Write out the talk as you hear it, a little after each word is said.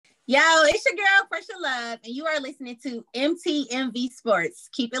Yo, it's your girl, Pressure Love, and you are listening to MTMV Sports.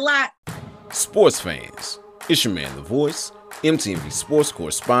 Keep it locked. Sports fans, it's your man, The Voice, MTMV Sports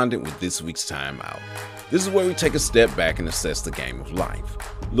correspondent with this week's Timeout. This is where we take a step back and assess the game of life,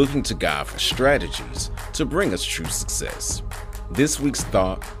 looking to God for strategies to bring us true success. This week's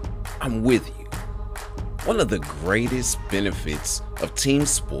thought, I'm with you. One of the greatest benefits of team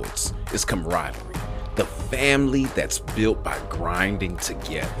sports is camaraderie, the family that's built by grinding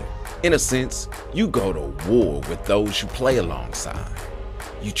together. In a sense, you go to war with those you play alongside.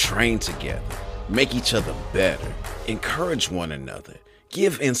 You train together, make each other better, encourage one another,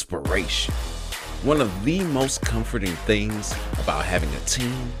 give inspiration. One of the most comforting things about having a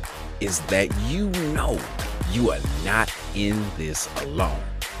team is that you know you are not in this alone.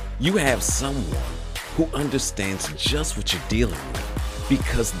 You have someone who understands just what you're dealing with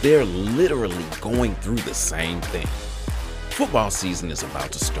because they're literally going through the same thing. Football season is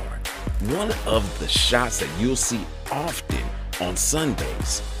about to start. One of the shots that you'll see often on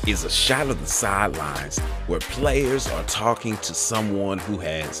Sundays is a shot of the sidelines where players are talking to someone who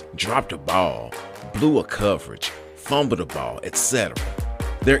has dropped a ball, blew a coverage, fumbled a ball, etc.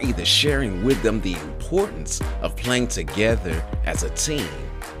 They're either sharing with them the importance of playing together as a team,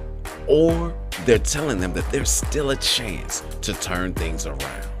 or they're telling them that there's still a chance to turn things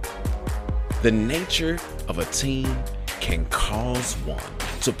around. The nature of a team can cause one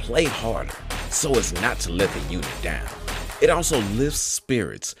to play harder so as not to let the unit down. It also lifts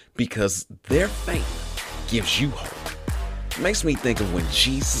spirits because their faith gives you hope. It makes me think of when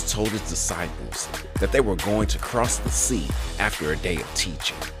Jesus told his disciples that they were going to cross the sea after a day of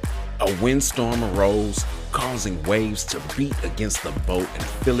teaching. A windstorm arose, causing waves to beat against the boat and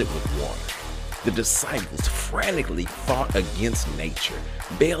fill it with water. The disciples frantically fought against nature,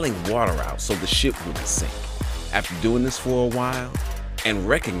 bailing water out so the ship wouldn't sink. After doing this for a while and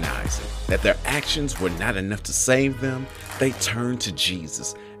recognizing that their actions were not enough to save them, they turned to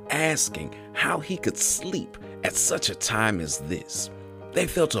Jesus, asking how he could sleep at such a time as this. They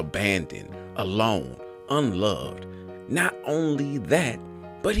felt abandoned, alone, unloved. Not only that,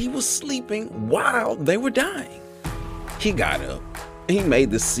 but he was sleeping while they were dying. He got up. He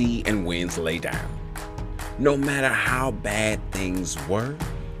made the sea and winds lay down. No matter how bad things were,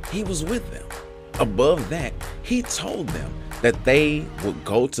 he was with them. Above that, he told them that they would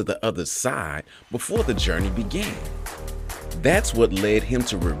go to the other side before the journey began. That's what led him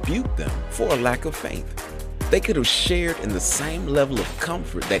to rebuke them for a lack of faith. They could have shared in the same level of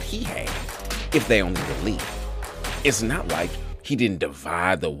comfort that he had if they only believed. It's not like he didn't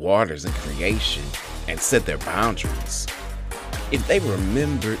divide the waters in creation and set their boundaries. If they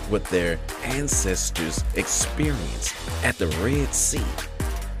remembered what their ancestors experienced at the Red Sea,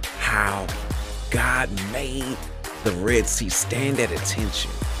 how God made the Red Sea stand at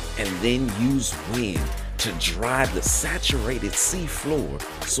attention and then use wind to drive the saturated sea floor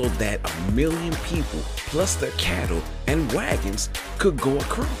so that 1 million people plus their cattle and wagons could go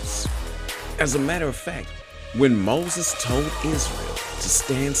across. As a matter of fact, when Moses told Israel to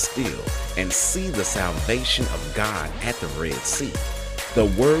stand still and see the salvation of God at the Red Sea, the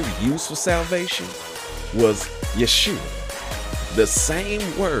word used for salvation was Yeshua, the same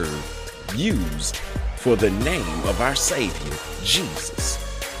word used for the name of our Savior, Jesus.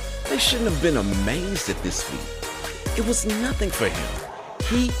 They shouldn't have been amazed at this feat. It was nothing for him.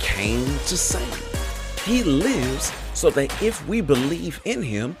 He came to save. He lives so that if we believe in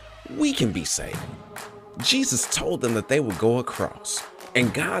him, we can be saved. Jesus told them that they would go across,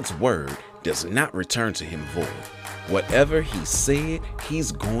 and God's word does not return to him void. Whatever he said,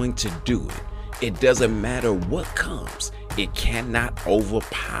 he's going to do it. It doesn't matter what comes. It cannot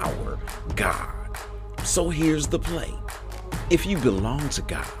overpower God. So here's the play. If you belong to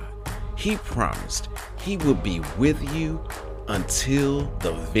God, he promised he will be with you until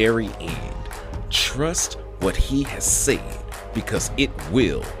the very end. Trust what he has said because it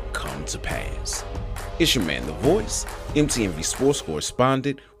will come to pass. It's your man, The Voice, MTMV Sports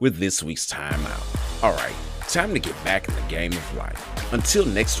correspondent with this week's Timeout. All right, time to get back in the game of life. Until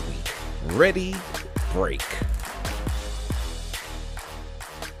next week, ready, break.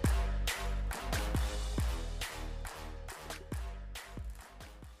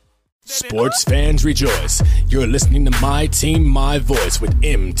 Sports fans rejoice. You're listening to My Team, My Voice with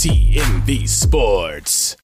MTMV Sports.